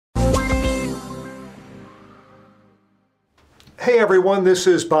Hey everyone, this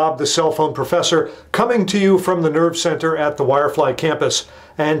is Bob, the cell phone professor, coming to you from the Nerve Center at the Wirefly campus.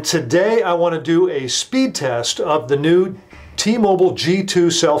 And today I want to do a speed test of the new T-Mobile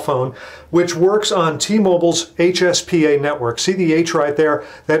G2 cell phone, which works on T-Mobile's HSPA network. See the H right there?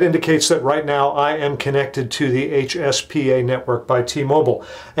 That indicates that right now I am connected to the HSPA network by T-Mobile.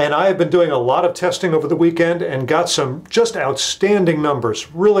 And I have been doing a lot of testing over the weekend and got some just outstanding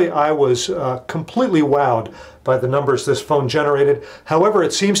numbers. Really, I was completely wowed by the numbers this phone generated. However,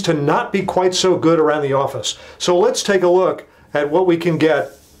 it seems to not be quite so good around the office. So let's take a look at what we can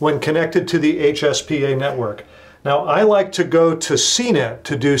get when connected to the HSPA network. Now, I like to go to CNET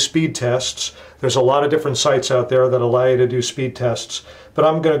to do speed tests. There's a lot of different sites out there that allow you to do speed tests, but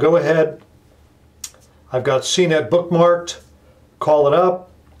I'm going to go ahead. I've got CNET bookmarked, call it up,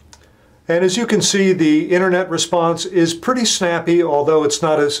 and as you can see, the internet response is pretty snappy, although it's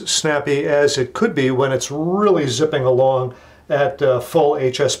not as snappy as it could be when it's really zipping along at full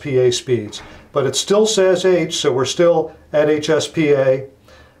HSPA speeds. But it still says H, so we're still at HSPA.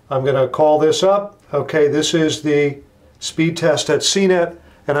 I'm going to call this up. Okay, this is the speed test at CNET,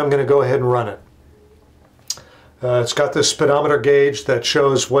 and I'm going to go ahead and run it. It's got this speedometer gauge that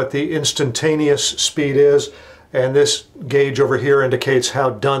shows what the instantaneous speed is, and this gauge over here indicates how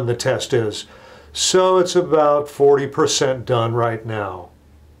done the test is. So it's about 40% done right now.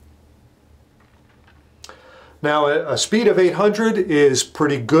 Now, a speed of 800 is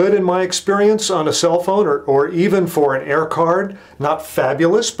pretty good in my experience on a cell phone, or even for an air card. Not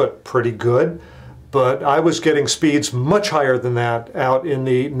fabulous, but pretty good. But I was getting speeds much higher than that out in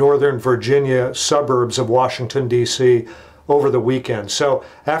the Northern Virginia suburbs of Washington, D.C. over the weekend. So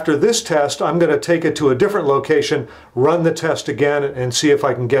after this test, I'm going to take it to a different location, run the test again, and see if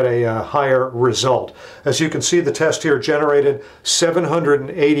I can get a higher result. As you can see, the test here generated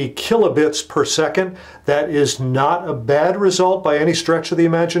 780 kilobits per second. That is not a bad result by any stretch of the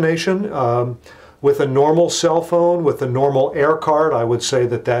imagination. With a normal cell phone, with a normal air card, I would say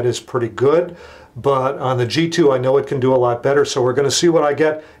that that is pretty good. But on the G2, I know it can do a lot better, so we're going to see what I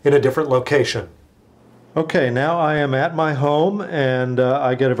get in a different location. Okay, now I am at my home, and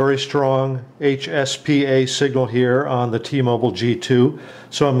I get a very strong HSPA signal here on the T-Mobile G2.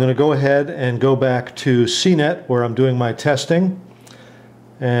 So I'm going to go ahead and go back to CNET, where I'm doing my testing,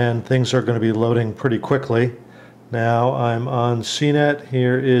 and things are going to be loading pretty quickly. Now I'm on CNET.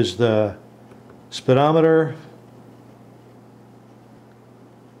 Here is the speedometer,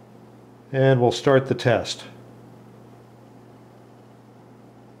 and we'll start the test.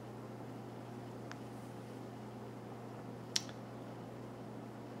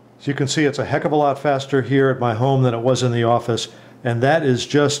 As you can see, it's a heck of a lot faster here at my home than it was in the office, and that is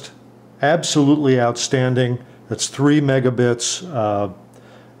just absolutely outstanding. That's 3 megabits.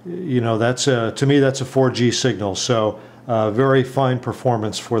 You know, that's to me, that's a 4G signal, so very fine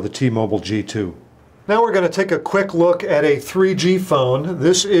performance for the T-Mobile G2. Now we're going to take a quick look at a 3G phone.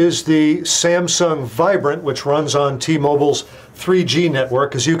 This is the Samsung Vibrant, which runs on T-Mobile's 3G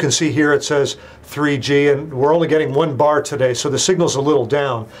network. As you can see here, it says 3G, and we're only getting 1 bar today, so the signal's a little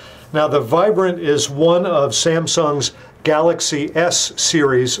down. Now, the Vibrant is one of Samsung's Galaxy S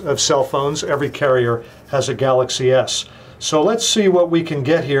series of cell phones. Every carrier has a Galaxy S. So let's see what we can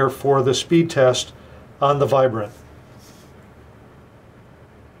get here for the speed test on the Vibrant.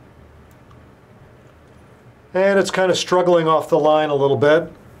 And it's kind of struggling off the line a little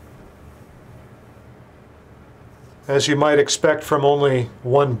bit, as you might expect from only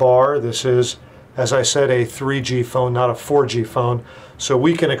 1 bar. This is, as I said, a 3G phone, not a 4G phone. So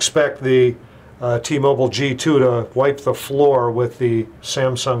we can expect the T-Mobile G2 to wipe the floor with the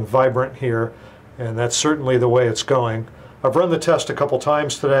Samsung Vibrant here, and that's certainly the way it's going. I've run the test a couple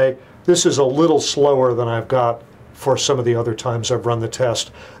times today. This is a little slower than I've got for some of the other times I've run the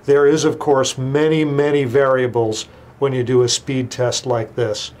test. There is, of course, many variables when you do a speed test like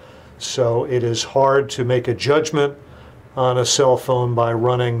this. So it is hard to make a judgment on a cell phone by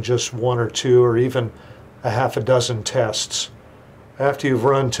running just 1 or 2 or even a half a dozen tests. After you've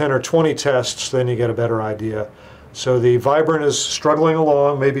run 10 or 20 tests, then you get a better idea. So the Vibrant is struggling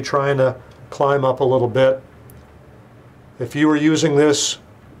along, maybe trying to climb up a little bit. If you were using this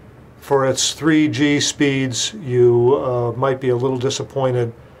for its 3G speeds, you might be a little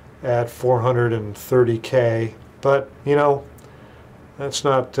disappointed at 430K, but you know, that's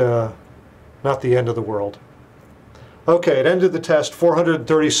not the end of the world. Okay, it ended the test,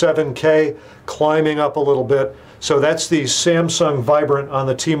 437K, climbing up a little bit. So that's the Samsung Vibrant on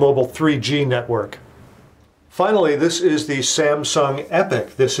the T-Mobile 3G network. Finally, this is the Samsung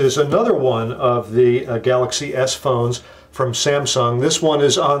Epic. This is another one of the Galaxy S phones from Samsung. This one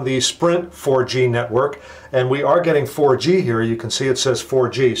is on the Sprint 4G network, and we are getting 4G here. You can see it says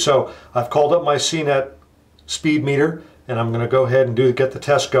 4G. So I've called up my CNET speed meter, and I'm going to go ahead and get the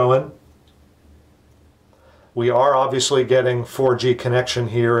test going. We are obviously getting 4G connection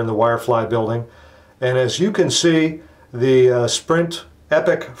here in the Wirefly building. And as you can see, the Sprint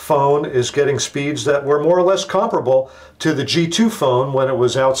Epic phone is getting speeds that were more or less comparable to the G2 phone when it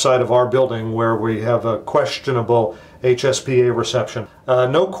was outside of our building, where we have a questionable HSPA reception.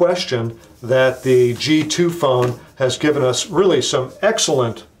 No question that the G2 phone has given us really some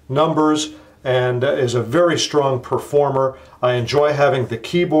excellent numbers and is a very strong performer. I enjoy having the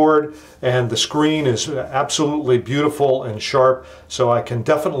keyboard, and the screen is absolutely beautiful and sharp, so I can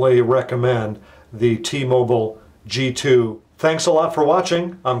definitely recommend the T-Mobile G2. Thanks a lot for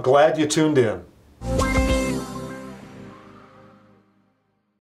watching. I'm glad you tuned in.